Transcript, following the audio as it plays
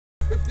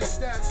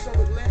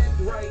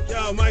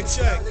Yo, mic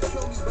check.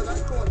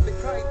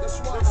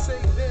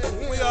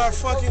 We are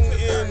fucking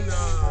in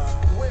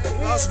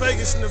Las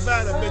Vegas,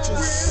 Nevada,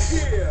 bitches.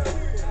 Yeah.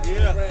 You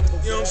know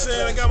what I'm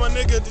saying? I got my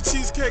nigga, the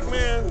Cheesecake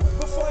Man. You know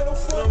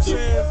what I'm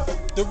saying?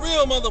 The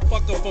real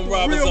motherfucker from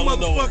Robbins, real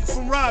Illinois. Motherfucker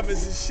from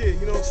Robbins and shit,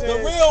 you know what I'm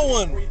saying? The real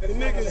one. The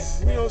niggas,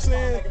 you know what I'm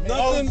saying?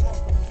 Nothing.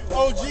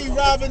 OG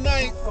Robin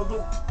Knight.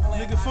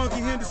 Nigga Funky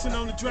Henderson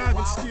on the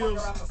driving skills.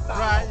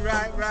 Right.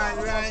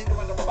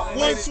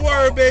 One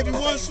swerve, baby,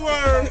 one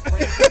swerve.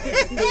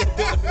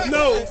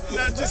 No,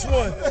 not just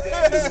one.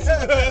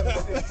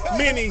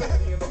 Many.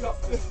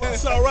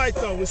 It's all right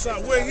though. It's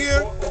all, we're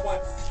here.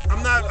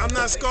 I'm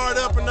not scarred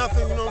up or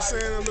nothing. You know what I'm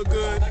saying? I look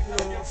good.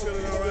 You know, I'm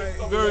feeling all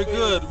right. Very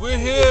good. We're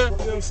here You know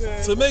what I'm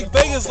saying? to make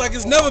Vegas like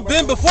it's never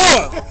been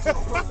before.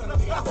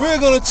 We're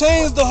gonna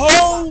change the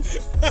whole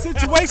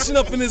situation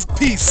up in this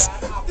piece.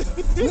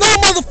 No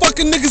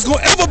motherfucking niggas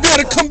gonna ever be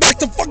able to come back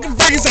to fucking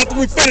Vegas after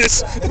we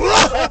finish.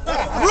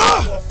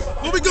 Bruh,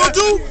 what we gonna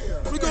do?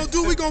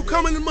 We gonna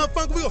come in the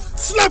motherfucker. We gonna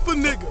slap a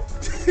nigga.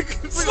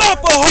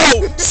 Slap a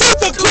hoe. Set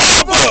the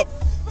club up.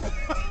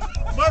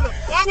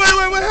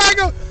 Wait, hang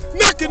on.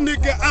 Knock a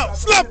nigga out.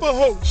 Slap a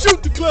hoe.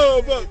 Shoot the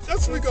club up.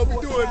 That's what we gonna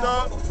be doing,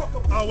 dog.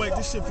 Oh wait,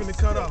 this shit finna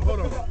cut off.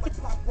 Hold on.